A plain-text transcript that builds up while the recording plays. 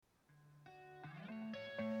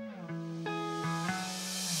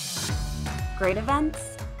Great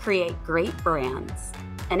events create great brands,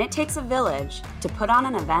 and it takes a village to put on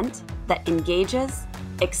an event that engages,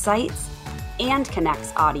 excites, and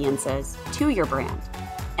connects audiences to your brand.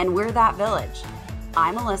 And we're that village.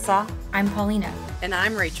 I'm Alyssa. I'm Paulina. And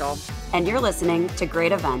I'm Rachel. And you're listening to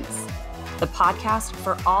Great Events, the podcast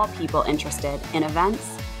for all people interested in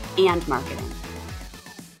events and marketing.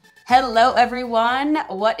 Hello, everyone.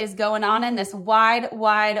 What is going on in this wide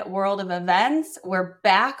world of events? We're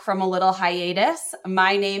back from a little hiatus.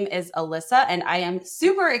 My name is Alyssa, and I am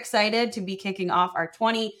super excited to be kicking off our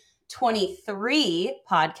 2023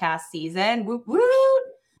 podcast season. Woo woo!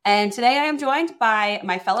 And today I am joined by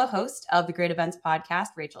my fellow host of the Great Events podcast,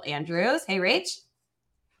 Rachel Andrews. Hey, Rach.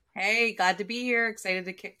 Hey, glad to be here. Excited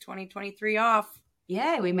to kick 2023 off.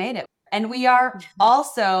 Yeah, we made it. And we are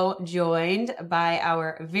also joined by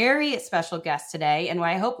our very special guest today, and what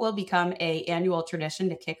I hope will become an annual tradition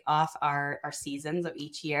to kick off our seasons of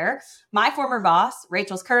each year. My former boss,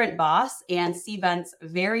 Rachel's current boss, and Cvent's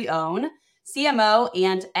very own CMO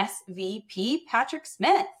and SVP, Patrick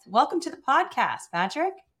Smith. Welcome to the podcast,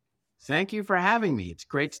 Patrick. Thank you for having me. It's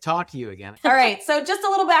great to talk to you again. All right. So just a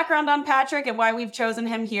little background on Patrick and why we've chosen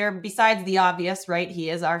him here. Besides the obvious, right? He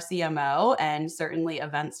is our CMO, and certainly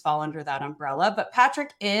events fall under that umbrella. But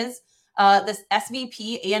Patrick is this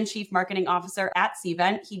SVP and Chief Marketing Officer at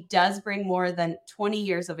Cvent. He does bring more than 20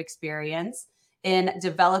 years of experience in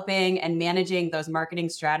developing and managing those marketing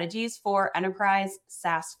strategies for enterprise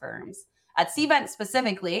SaaS firms. At Cvent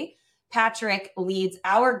specifically, Patrick leads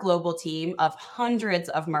our global team of hundreds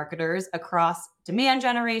of marketers across demand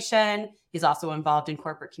generation. He's also involved in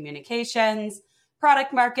corporate communications,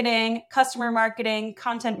 product marketing, customer marketing,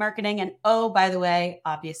 content marketing, and oh, by the way,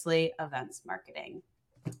 obviously, events marketing.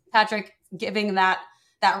 Patrick, giving that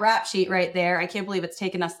rap sheet right there. I can't believe it's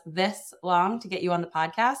taken us this long to get you on the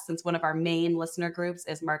podcast since one of our main listener groups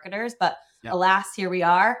is marketers. But Alas, here we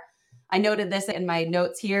are. I noted this in my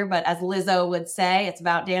notes here, but as Lizzo would say, it's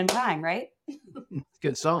about damn time, right?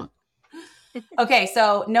 Good song. Okay,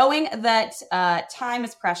 so knowing that time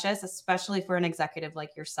is precious, especially for an executive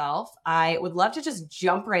like yourself, I would love to just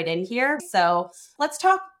jump right in here. So let's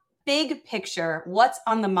talk big picture, what's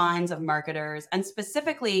on the minds of marketers, and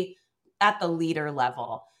specifically at the leader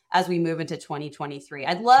level as we move into 2023.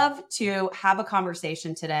 I'd love to have a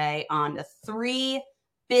conversation today on the three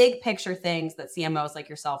big picture things that CMOs like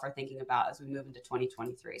yourself are thinking about as we move into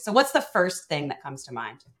 2023. So what's the first thing that comes to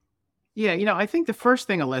mind? Yeah, I think the first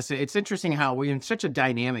thing, Alyssa, it's interesting how we're in such a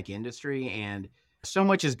dynamic industry and so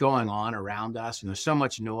much is going on around us and there's so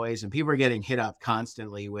much noise and people are getting hit up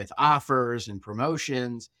constantly with offers and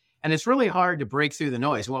promotions. And it's really hard to break through the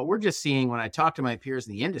noise. What we're just seeing when I talk to my peers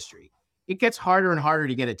in the industry, it gets harder and harder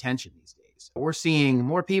to get attention these days. We're seeing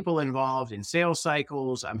more people involved in sales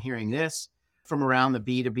cycles. I'm hearing this from around the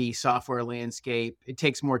B2B software landscape. It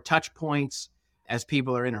takes more touch points as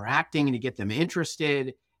people are interacting to get them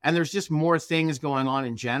interested. And there's just more things going on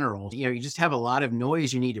in general. You just have a lot of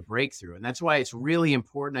noise you need to break through. And that's why it's really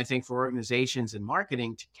important, I think, for organizations and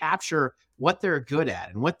marketing to capture what they're good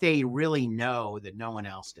at and what they really know that no one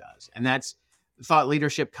else does. And that's thought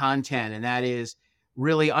leadership content. And that is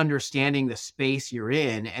really understanding the space you're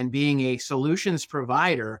in and being a solutions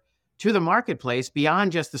provider to the marketplace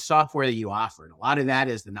beyond just the software that you offer. And a lot of that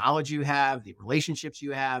is the knowledge you have, the relationships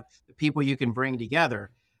you have, the people you can bring together.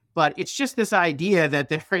 But it's just this idea that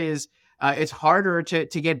there is, it's harder to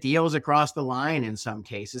get deals across the line in some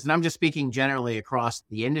cases. And I'm just speaking generally across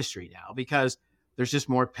the industry now because there's just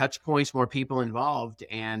more touch points, more people involved.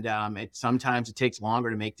 And sometimes it takes longer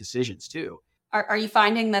to make decisions too. Are you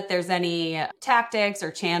finding that there's any tactics or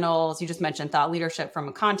channels? You just mentioned thought leadership from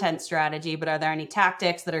a content strategy, but are there any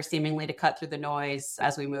tactics that are seemingly to cut through the noise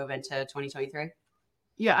as we move into 2023?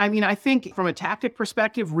 Yeah, I think from a tactic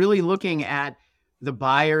perspective, really looking at the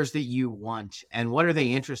buyers that you want and what are they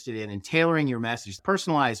interested in and tailoring your message,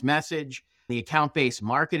 personalized message, the account-based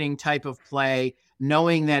marketing type of play,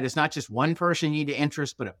 knowing that it's not just one person you need to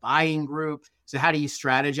interest, but a buying group. So how do you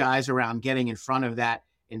strategize around getting in front of that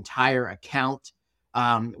entire account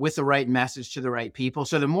with the right message to the right people?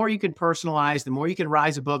 So the more you can personalize, the more you can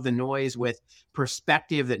rise above the noise with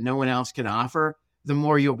perspective that no one else can offer, the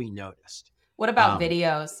more you'll be noticed. What about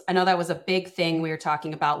videos? I know that was a big thing we were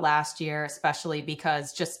talking about last year, especially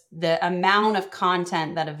because just the amount of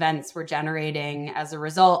content that events were generating as a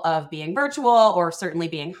result of being virtual or certainly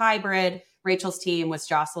being hybrid. Rachel's team was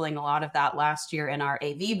jostling a lot of that last year in our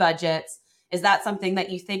AV budgets. Is that something that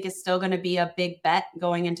you think is still going to be a big bet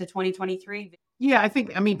going into 2023? Yeah,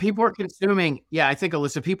 people are consuming,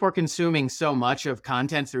 Alyssa, people are consuming so much of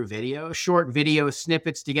content through video, short video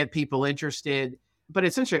snippets to get people interested, But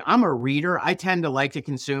essentially, I'm a reader. I tend to like to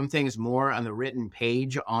consume things more on the written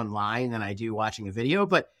page online than I do watching a video,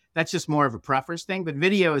 but that's just more of a preference thing. But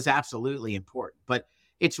video is absolutely important. But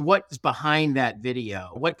it's what's behind that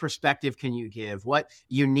video. What perspective can you give? What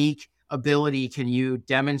unique ability can you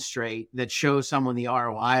demonstrate that shows someone the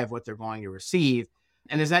ROI of what they're going to receive?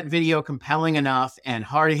 And is that video compelling enough and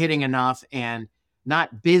hard hitting enough and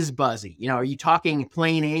not biz buzzy? Are you talking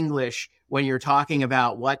plain English when you're talking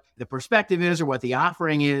about what the perspective is or what the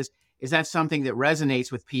offering is? Is that something that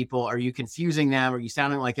resonates with people? Are you confusing them? Are you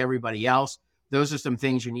sounding like everybody else? Those are some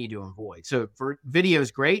things you need to avoid. So for video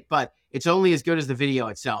is great, but it's only as good as the video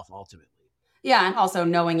itself, ultimately. Yeah, and also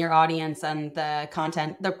knowing your audience and the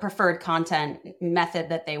content, the preferred content method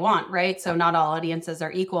that they want, right? So not all audiences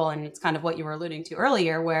are equal. And it's kind of what you were alluding to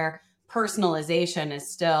earlier, where personalization is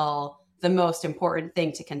still the most important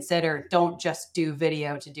thing to consider. Don't just do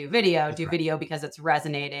video to do video. That's do right. video because it's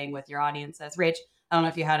resonating with your audiences. Rach, I don't know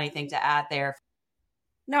if you had anything to add there.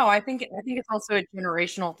 No, I think it's also a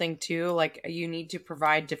generational thing too. Like you need to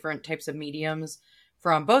provide different types of mediums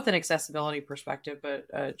from both an accessibility perspective, but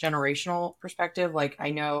a generational perspective. Like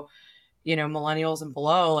I know, millennials and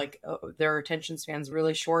below, like their attention span's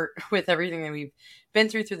really short with everything that we've been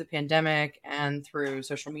through the pandemic and through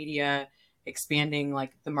social media expanding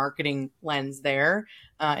like the marketing lens there,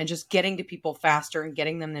 and just getting to people faster and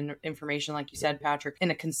getting them the information, like you said, Patrick, in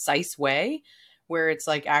a concise way where it's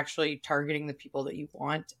like actually targeting the people that you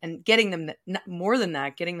want and getting them more than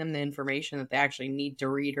that, getting them the information that they actually need to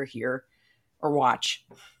read or hear or watch.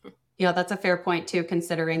 Yeah, that's a fair point too,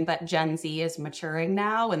 considering that Gen Z is maturing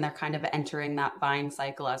now and they're kind of entering that buying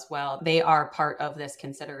cycle as well. They are part of this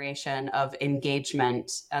consideration of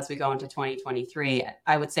engagement as we go into 2023.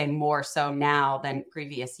 I would say more so now than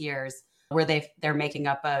previous years, where they're making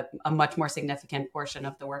up a much more significant portion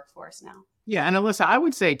of the workforce now. Yeah. And Alyssa, I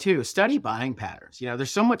would say too, study buying patterns. There's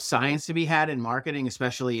so much science to be had in marketing,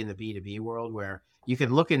 especially in the B2B world, where you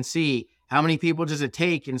can look and see how many people does it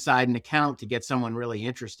take inside an account to get someone really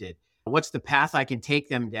interested. What's the path I can take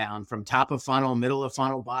them down from top of funnel, middle of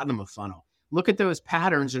funnel, bottom of funnel? Look at those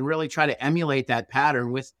patterns and really try to emulate that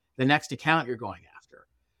pattern with the next account you're going after.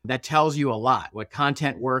 That tells you a lot. What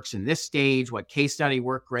content works in this stage, what case study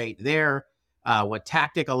worked great there, what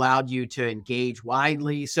tactic allowed you to engage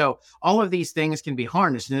widely. So all of these things can be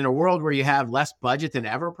harnessed. And in a world where you have less budget than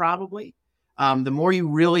ever, probably, the more you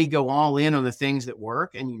really go all in on the things that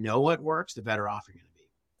work and you know what works, the better off you're going to be.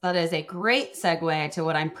 That is a great segue to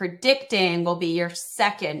what I'm predicting will be your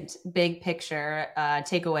second big picture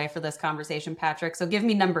takeaway for this conversation, Patrick. So give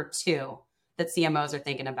me number 2 that CMOs are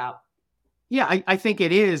thinking about. Yeah, I think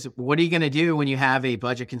it is. What are you going to do when you have a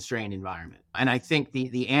budget constrained environment? And I think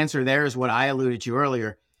the answer there is what I alluded to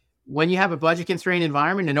earlier. When you have a budget constrained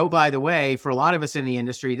environment, and oh, by the way, for a lot of us in the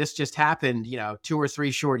industry, this just happened, 2 or 3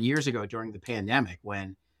 short years ago during the pandemic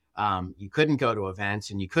when you couldn't go to events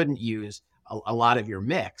and you couldn't use a lot of your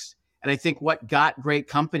mix. And I think what got great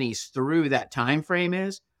companies through that time frame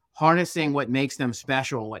is harnessing what makes them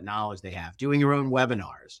special, what knowledge they have, doing your own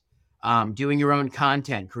webinars, doing your own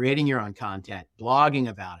content, creating your own content, blogging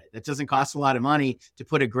about it. That doesn't cost a lot of money to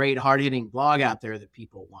put a great hard-hitting blog out there that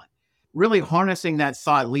people want. Really harnessing that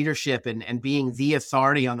thought leadership and being the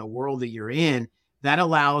authority on the world that you're in, that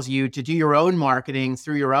allows you to do your own marketing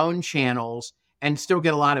through your own channels and still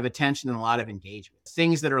get a lot of attention and a lot of engagement.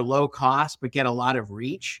 Things that are low cost but get a lot of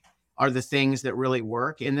reach are the things that really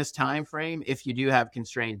work in this time frame. If you do have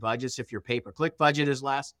constrained budgets, if your pay-per-click budget is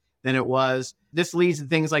less than it was, this leads to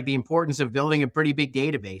things like the importance of building a pretty big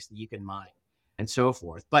database that you can mine and so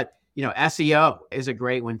forth. But SEO is a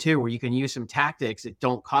great one too, where you can use some tactics that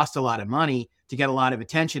don't cost a lot of money to get a lot of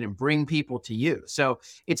attention and bring people to you. So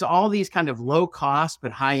it's all these kind of low cost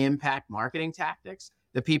but high impact marketing tactics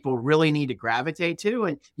that people really need to gravitate to.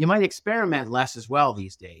 And you might experiment less as well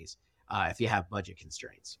these days if you have budget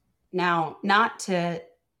constraints. Now, not to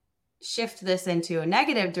shift this into a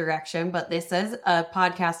negative direction, but this is a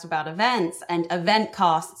podcast about events, and event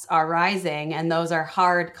costs are rising, and those are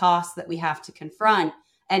hard costs that we have to confront.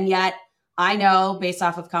 And yet I know, based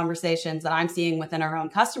off of conversations that I'm seeing within our own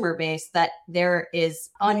customer base, that there is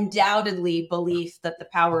undoubtedly belief that the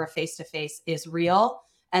power of face-to-face is real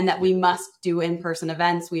and that we must do in-person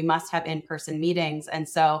events. We must have in-person meetings. And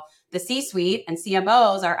so the C-suite and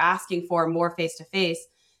CMOs are asking for more face-to-face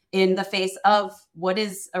in the face of what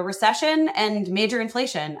is a recession and major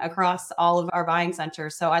inflation across all of our buying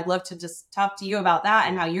centers. So I'd love to just talk to you about that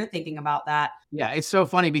and how you're thinking about that. Yeah, it's so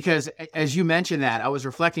funny because as you mentioned that, I was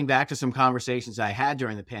reflecting back to some conversations I had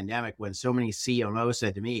during the pandemic when so many CMOs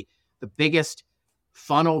said to me, the biggest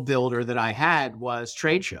funnel builder that I had was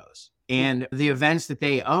trade shows. and the events that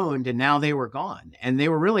they owned, and now they were gone. And they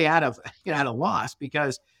were really out of loss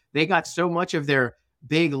because they got so much of their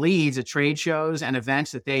big leads at trade shows and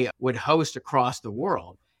events that they would host across the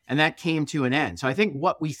world. And that came to an end. So I think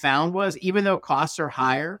what we found was, even though costs are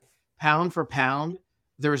higher, pound for pound,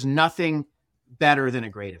 there's nothing better than a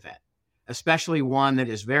great event, especially one that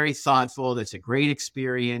is very thoughtful, that's a great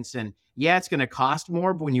experience. And yeah, it's going to cost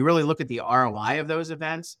more, but when you really look at the ROI of those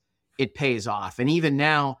events, it pays off. And even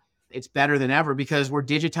now, it's better than ever because we're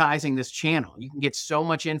digitizing this channel. You can get so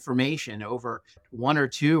much information over one or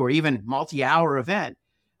two or even multi-hour event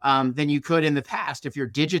than you could in the past if you're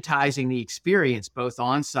digitizing the experience both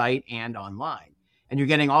on site and online. And you're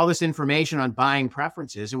getting all this information on buying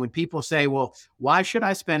preferences. And when people say, well, why should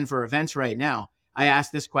I spend for events right now? I ask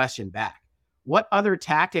this question back. What other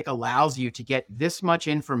tactic allows you to get this much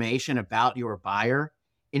information about your buyer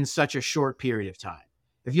in such a short period of time?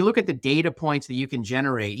 If you look at the data points that you can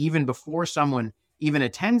generate even before someone even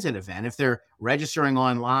attends an event, if they're registering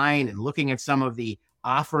online and looking at some of the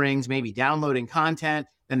offerings, maybe downloading content,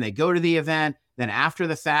 then they go to the event, then after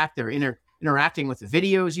the fact, they're interacting with the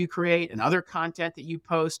videos you create and other content that you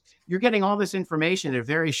post, you're getting all this information in a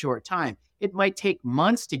very short time. It might take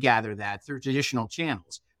months to gather that through traditional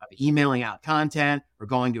channels, of emailing out content or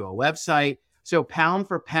going to a website. So pound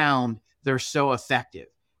for pound, they're so effective.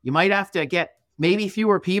 You might have to get maybe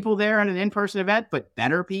fewer people there at an in-person event, but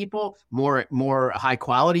better people, more high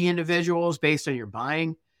quality individuals based on your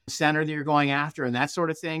buying center that you're going after and that sort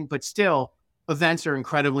of thing. But still, events are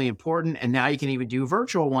incredibly important. And now you can even do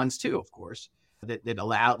virtual ones too, of course, that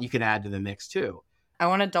allow, you can add to the mix too. I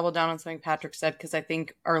want to double down on something Patrick said, because I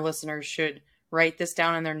think our listeners should write this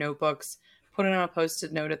down in their notebooks, put it on a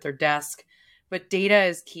Post-it note at their desk. But data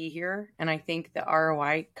is key here. And I think the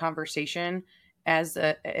ROI conversation,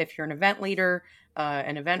 if you're an event leader,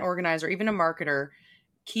 an event organizer, even a marketer,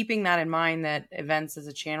 keeping that in mind, that events as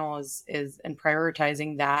a channel is and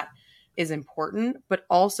prioritizing that is important, but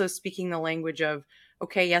also speaking the language of,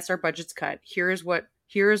 okay, yes, our budget's cut. Here is what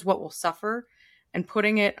will suffer, and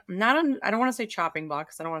putting it not on, I don't want to say chopping block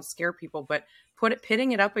because I don't want to scare people, but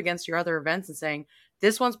pitting it up against your other events and saying,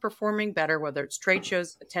 this one's performing better, whether it's trade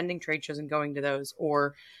shows, attending trade shows and going to those,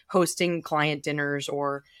 or hosting client dinners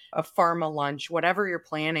or a pharma lunch, whatever you're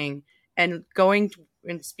planning, and going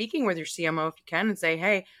and speaking with your CMO if you can and say,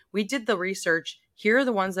 hey, we did the research. Here are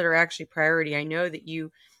the ones that are actually priority. I know that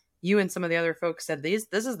you and some of the other folks said this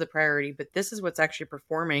is the priority, but this is what's actually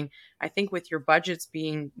performing. I think with your budgets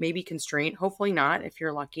being maybe constrained, hopefully not, if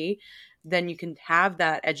you're lucky, then you can have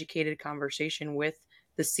that educated conversation with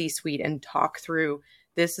the C-suite and talk through,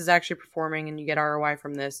 this is actually performing and you get ROI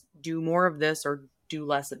from this. Do more of this or do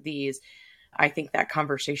less of these. I think that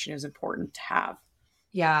conversation is important to have.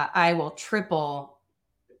 Yeah, I will triple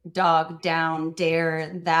dog down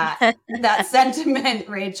dare that sentiment.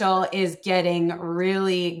 Rachel is getting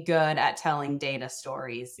really good at telling data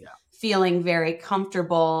stories, feeling very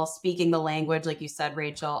comfortable speaking the language, like you said,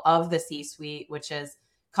 Rachel, of the C-suite, which is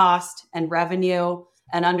cost and revenue,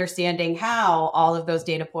 and understanding how all of those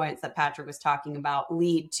data points that Patrick was talking about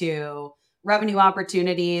lead to revenue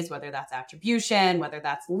opportunities, whether that's attribution, whether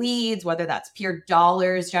that's leads, whether that's pure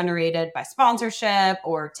dollars generated by sponsorship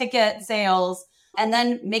or ticket sales. And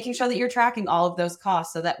then making sure that you're tracking all of those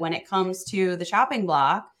costs so that when it comes to the shopping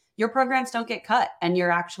block, your programs don't get cut and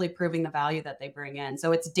you're actually proving the value that they bring in.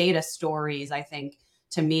 So it's data stories, I think,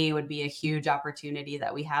 to me, would be a huge opportunity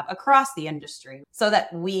that we have across the industry so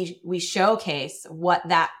that we showcase what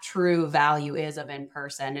that true value is of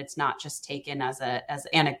in-person. It's not just taken as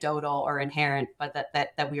anecdotal or inherent, but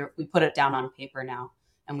that we put it down on paper now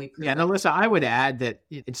and we prove it. And Alyssa, I would add that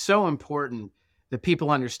it's so important that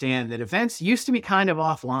people understand that events used to be kind of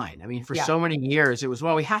offline. I mean, for so many years, it was,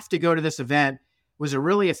 well, we have to go to this event. Was it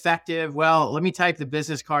really effective? Well, let me type the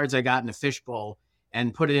business cards I got in a fishbowl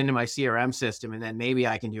and put it into my CRM system, and then maybe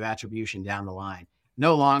I can do attribution down the line.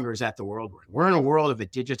 No longer is that the world we're in. We're in a world of a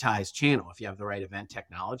digitized channel if you have the right event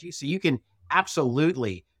technology. So you can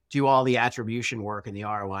absolutely do all the attribution work and the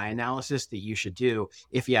ROI analysis that you should do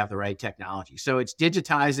if you have the right technology. So it's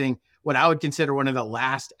digitizing what I would consider one of the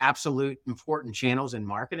last absolute important channels in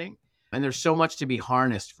marketing. And there's so much to be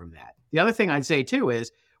harnessed from that. The other thing I'd say too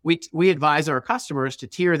is we advise our customers to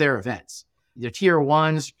tier their events. The tier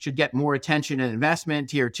ones should get more attention and investment,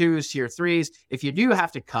 tier twos, tier threes. If you do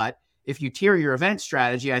have to cut, if you tier your event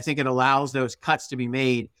strategy, I think it allows those cuts to be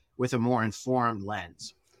made with a more informed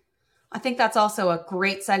lens. I think that's also a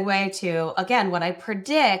great segue to, again, what I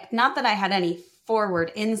predict, not that I had any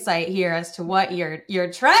forward insight here as to what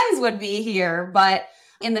your trends would be here, but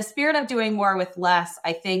In the spirit of doing more with less,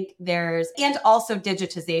 I think and also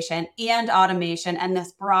digitization and automation and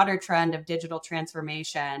this broader trend of digital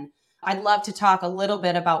transformation. I'd love to talk a little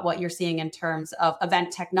bit about what you're seeing in terms of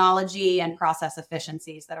event technology and process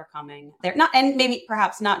efficiencies that are coming there. And maybe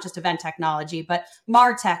perhaps not just event technology, but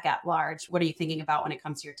MarTech at large. What are you thinking about when it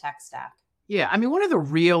comes to your tech stack? Yeah, I mean, one of the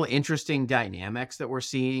real interesting dynamics that we're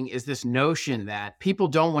seeing is this notion that people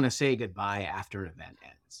don't want to say goodbye after an event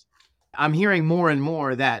ends. I'm hearing more and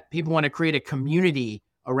more that people want to create a community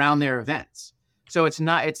around their events. So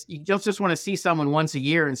you don't just want to see someone once a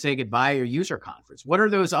year and say goodbye at your user conference. What are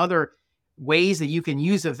those other ways that you can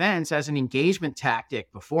use events as an engagement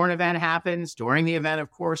tactic before an event happens, during the event,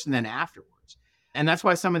 of course, and then afterwards? And that's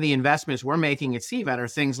why some of the investments we're making at Cvent are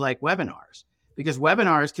things like webinars, because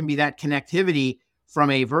webinars can be that connectivity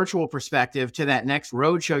from a virtual perspective to that next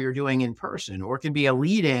roadshow you're doing in person, or it can be a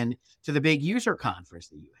lead-in to the big user conference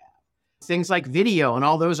that you have. Things like video and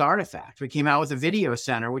all those artifacts. We came out with a video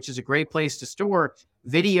center, which is a great place to store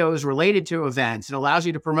videos related to events. It allows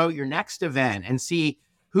you to promote your next event and see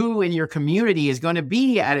who in your community is going to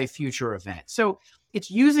be at a future event. So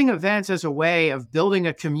it's using events as a way of building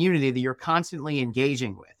a community that you're constantly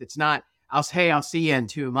engaging with. It's not, I'll see you in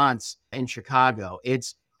 2 months in Chicago.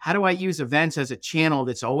 It's, how do I use events as a channel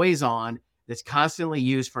that's always on, that's constantly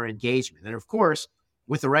used for engagement? And of course,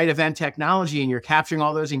 with the right event technology and you're capturing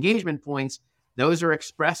all those engagement points, those are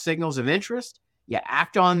express signals of interest. You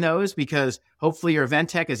act on those because hopefully your event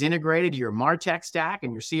tech is integrated to your MarTech stack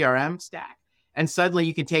and your CRM stack. And suddenly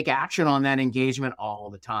you can take action on that engagement all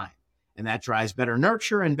the time. And that drives better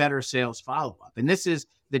nurture and better sales follow-up. And this is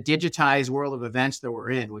the digitized world of events that we're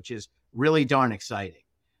in, which is really darn exciting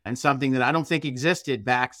and something that I don't think existed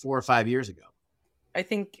back 4 or 5 years ago. I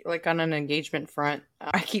think like on an engagement front,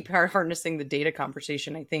 I keep harnessing the data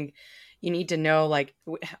conversation. I think you need to know, like,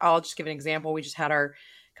 I'll just give an example. We just had our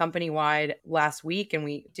company-wide last week and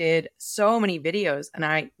we did so many videos,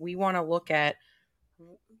 and we want to look at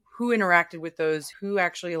who interacted with those, who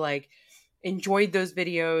actually like enjoyed those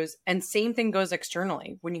videos. And same thing goes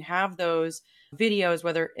externally. When you have those videos,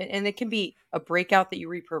 and it can be a breakout that you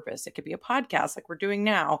repurpose. It could be a podcast like we're doing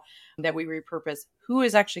now that we repurpose. Who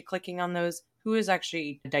is actually clicking on those? Who is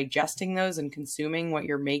actually digesting those and consuming what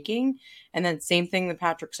you're making? And then same thing that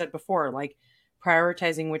Patrick said before, like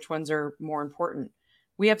prioritizing which ones are more important.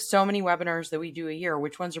 We have so many webinars that we do a year.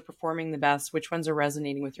 Which ones are performing the best? Which ones are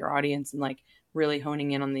resonating with your audience? And like really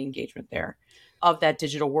honing in on the engagement there of that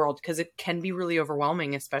digital world, because it can be really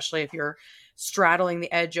overwhelming, especially if you're straddling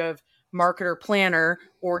the edge of marketer planner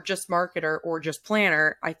or just marketer or just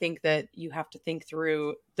planner. I think that you have to think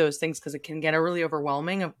through those things because it can get really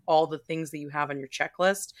overwhelming of all the things that you have on your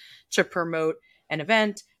checklist to promote an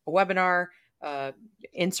event, a webinar,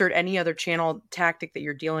 insert any other channel tactic that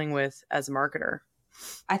you're dealing with as a marketer.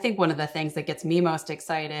 I think one of the things that gets me most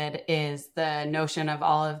excited is the notion of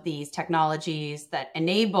all of these technologies that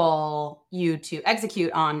enable you to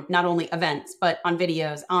execute on not only events, but on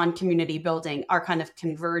videos, on community building, are kind of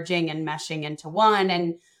converging and meshing into one.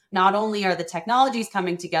 And not only are the technologies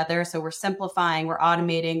coming together, so we're simplifying, we're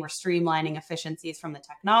automating, we're streamlining efficiencies from the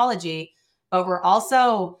technology, but we're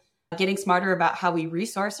also getting smarter about how we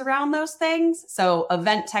resource around those things. So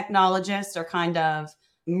event technologists are kind of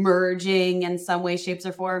merging in some way, shapes,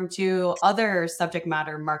 or form to other subject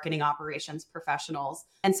matter marketing operations professionals.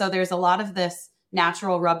 And so there's a lot of this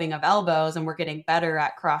natural rubbing of elbows, and we're getting better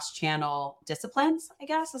at cross-channel disciplines, I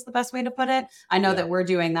guess is the best way to put it. I know that we're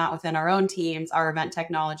doing that within our own teams. Our event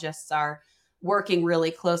technologists are working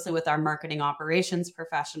really closely with our marketing operations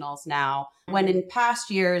professionals now, when in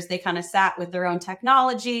past years, they kind of sat with their own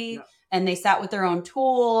technology and they sat with their own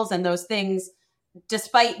tools, and those things,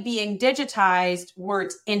 despite being digitized,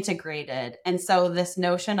 weren't integrated. And so this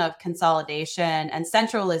notion of consolidation and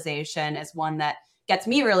centralization is one that gets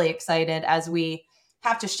me really excited as we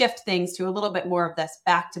have to shift things to a little bit more of this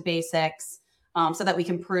back to basics, so that we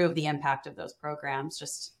can prove the impact of those programs.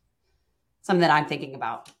 Just something that I'm thinking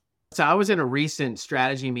about. So I was in a recent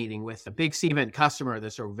strategy meeting with a big Cvent customer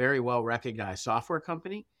that's a very well-recognized software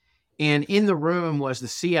company. And in the room was the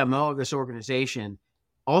CMO of this organization,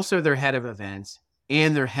 also their head of events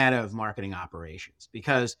and their head of marketing operations.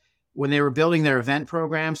 Because when they were building their event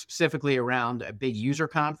program, specifically around a big user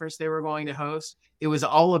conference they were going to host, it was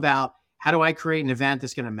all about, how do I create an event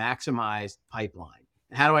that's going to maximize pipeline?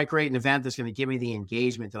 And how do I create an event that's going to give me the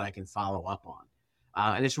engagement that I can follow up on?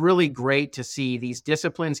 And it's really great to see these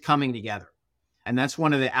disciplines coming together. And that's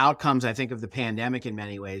one of the outcomes, I think, of the pandemic in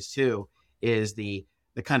many ways too, is the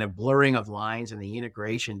kind of blurring of lines and the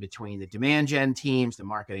integration between the demand gen teams, the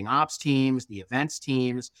marketing ops teams, the events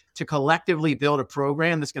teams, to collectively build a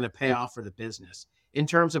program that's going to pay off for the business in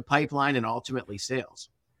terms of pipeline and ultimately sales.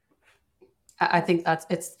 I think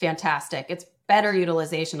it's fantastic. It's better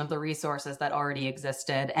utilization of the resources that already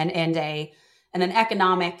existed, and in an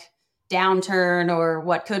economic downturn or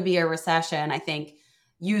what could be a recession, I think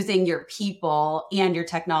using your people and your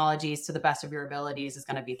technologies to the best of your abilities is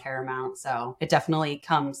going to be paramount. So it definitely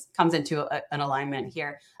comes into an alignment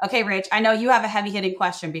here. Okay, Rach, I know you have a heavy hitting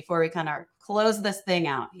question before we kind of close this thing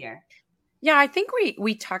out here. Yeah, I think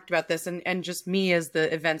we talked about this, and just me as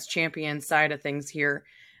the events champion side of things here.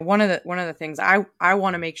 One of the things I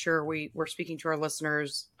want to make sure we're speaking to our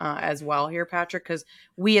listeners as well here, Patrick, because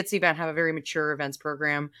we at Cvent have a very mature events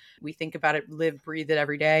program. We think about it, live, breathe it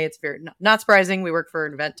every day. It's very not surprising. We work for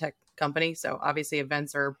an event tech company, so obviously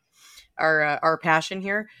events are our passion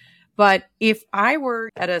here. But if I were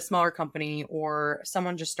at a smaller company or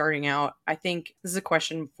someone just starting out, I think this is a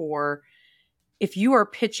question for, if you are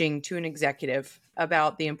pitching to an executive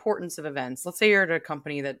about the importance of events. Let's say you're at a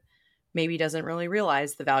company that maybe doesn't really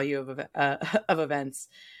realize the value of events.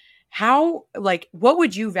 What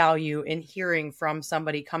would you value in hearing from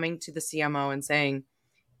somebody coming to the CMO and saying,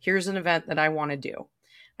 here's an event that I want to do?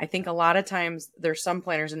 I think a lot of times there's some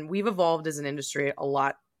planners, and we've evolved as an industry a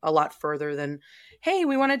lot further than, hey,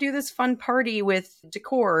 we want to do this fun party with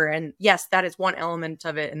decor. And yes, that is one element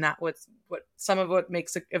of it. And that what some of what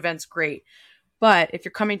makes events great. But if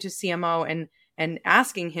you're coming to CMO and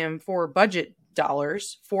asking him for budget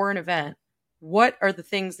dollars for an event, what are the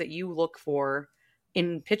things that you look for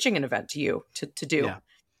in pitching an event to you to do?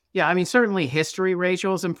 Yeah. I mean, certainly history,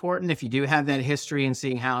 Rachel, is important if you do have that history and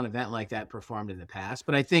seeing how an event like that performed in the past.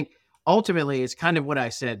 But I think ultimately it's kind of what I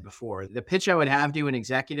said before. The pitch I would have to an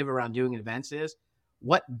executive around doing events is,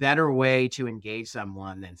 what better way to engage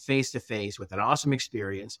someone than face-to-face with an awesome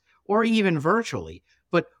experience, or even virtually?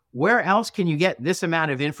 But where else can you get this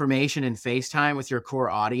amount of information and FaceTime with your core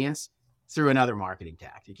audience through another marketing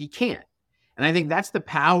tactic? You can't. And I think that's the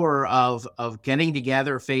power of getting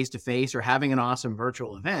together face-to-face or having an awesome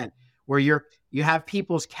virtual event where you have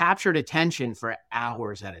people's captured attention for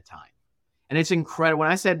hours at a time. And it's incredible.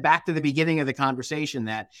 When I said back to the beginning of the conversation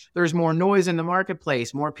that there's more noise in the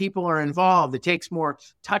marketplace, more people are involved, it takes more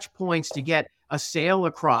touch points to get a sale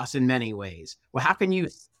across in many ways. Well, how can you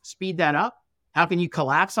speed that up? How can you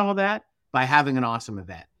collapse all that? By having an awesome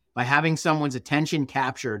event, by having someone's attention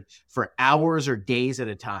captured for hours or days at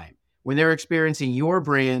a time, when they're experiencing your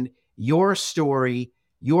brand, your story,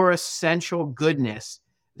 your essential goodness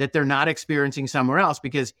that they're not experiencing somewhere else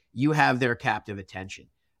because you have their captive attention.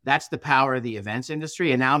 That's the power of the events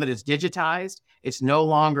industry. And now that it's digitized, it's no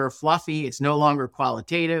longer fluffy. It's no longer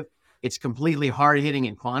qualitative. It's completely hard-hitting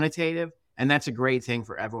and quantitative. And that's a great thing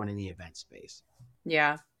for everyone in the event space.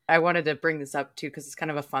 Yeah. I wanted to bring this up too, because it's kind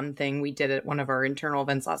of a fun thing. We did at one of our internal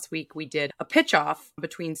events last week. We did a pitch off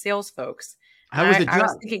between sales folks. How was it done? I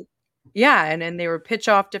was thinking, yeah. And then they would pitch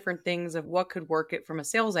off different things of what could work it from a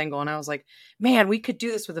sales angle. And I was like, man, we could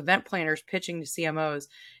do this with event planners pitching to CMOs.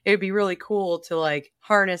 It would be really cool to like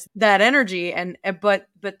harness that energy. But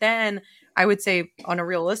then I would say on a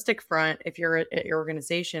realistic front, if you're at your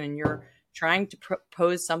organization and you're trying to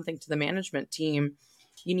propose something to the management team,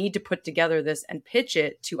 you need to put together this and pitch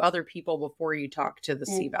it to other people before you talk to the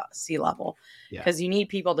C level, because you need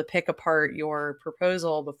people to pick apart your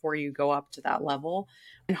proposal before you go up to that level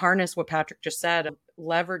and harness what Patrick just said,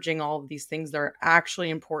 leveraging all of these things that are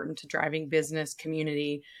actually important to driving business,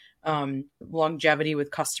 community, longevity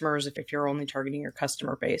with customers if you're only targeting your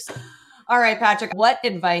customer base. All right, Patrick, what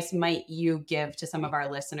advice might you give to some of our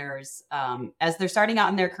listeners as they're starting out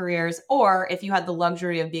in their careers, or if you had the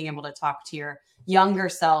luxury of being able to talk to your younger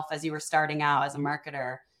self as you were starting out as a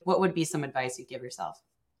marketer, what would be some advice you'd give yourself?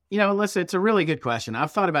 You know, Alyssa, it's a really good question.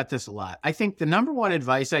 I've thought about this a lot. I think the number one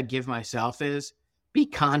advice I'd give myself is be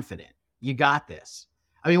confident. You got this.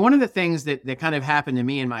 I mean, one of the things that kind of happened to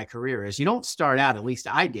me in my career is you don't start out, at least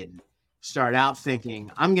I didn't, start out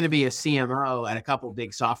thinking I'm going to be a CMO at a couple of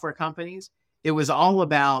big software companies. It was all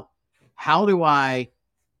about how do I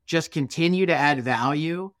just continue to add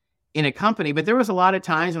value in a company. But there was a lot of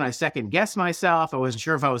times when I second guessed myself. I wasn't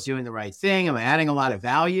sure if I was doing the right thing. Am I adding a lot of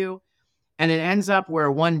value? And it ends up where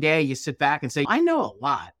one day you sit back and say, I know a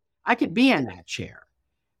lot. I could be in that chair.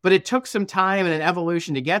 But it took some time and an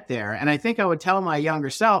evolution to get there. And I think I would tell my younger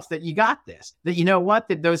self that you got this, that you know what,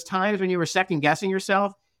 that those times when you were second guessing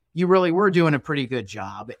yourself, you really were doing a pretty good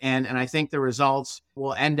job. And I think the results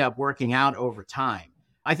will end up working out over time.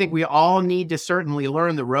 I think we all need to certainly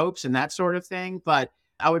learn the ropes and that sort of thing. But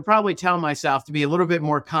I would probably tell myself to be a little bit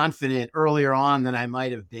more confident earlier on than I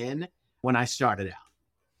might have been when I started out.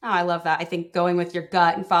 Oh, I love that. I think going with your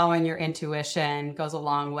gut and following your intuition goes a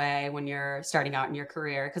long way when you're starting out in your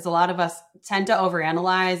career, because a lot of us tend to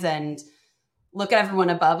overanalyze and look at everyone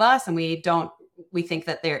above us, and we think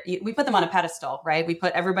that we put them on a pedestal, right? We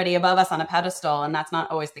put everybody above us on a pedestal, and that's not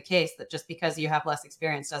always the case. That just because you have less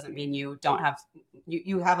experience doesn't mean you don't have,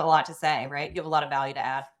 you have a lot to say, right? You have a lot of value to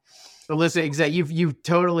add. Alyssa, you've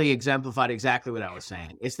totally exemplified exactly what I was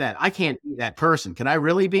saying. It's that I can't be that person. Can I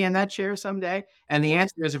really be in that chair someday? And the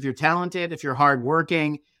answer is, if you're talented, if you're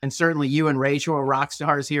hardworking, and certainly you and Rachel are rock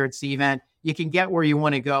stars here at Cvent, you can get where you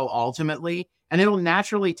want to go ultimately, and it'll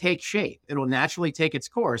naturally take shape. It'll naturally take its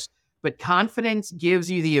course. But confidence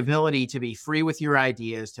gives you the ability to be free with your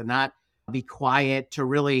ideas, to not be quiet, to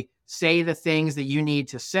really say the things that you need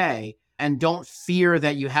to say. And don't fear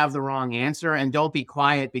that you have the wrong answer, and don't be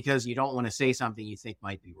quiet because you don't want to say something you think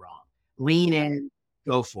might be wrong. Lean in,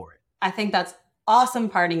 go for it. I think that's awesome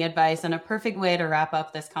parting advice and a perfect way to wrap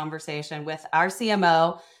up this conversation with our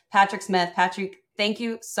CMO, Patrick Smith. Patrick, thank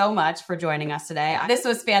you so much for joining us today. This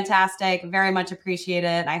was fantastic. Very much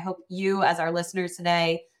appreciated. I hope you, as our listeners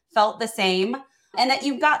today, felt the same, and that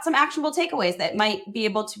you've got some actionable takeaways that might be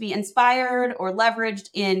able to be inspired or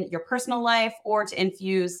leveraged in your personal life, or to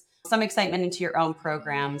infuse some excitement into your own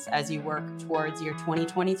programs as you work towards your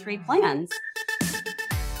 2023 plans.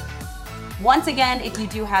 Once again, if you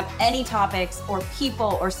do have any topics or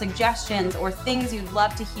people or suggestions or things you'd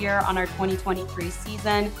love to hear on our 2023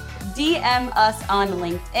 season, DM us on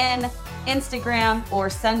LinkedIn, Instagram, or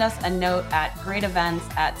send us a note at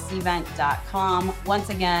greatevents@cvent.com. Once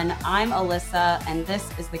again, I'm Alyssa, and this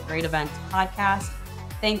is the Great Events Podcast.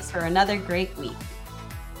 Thanks for another great week.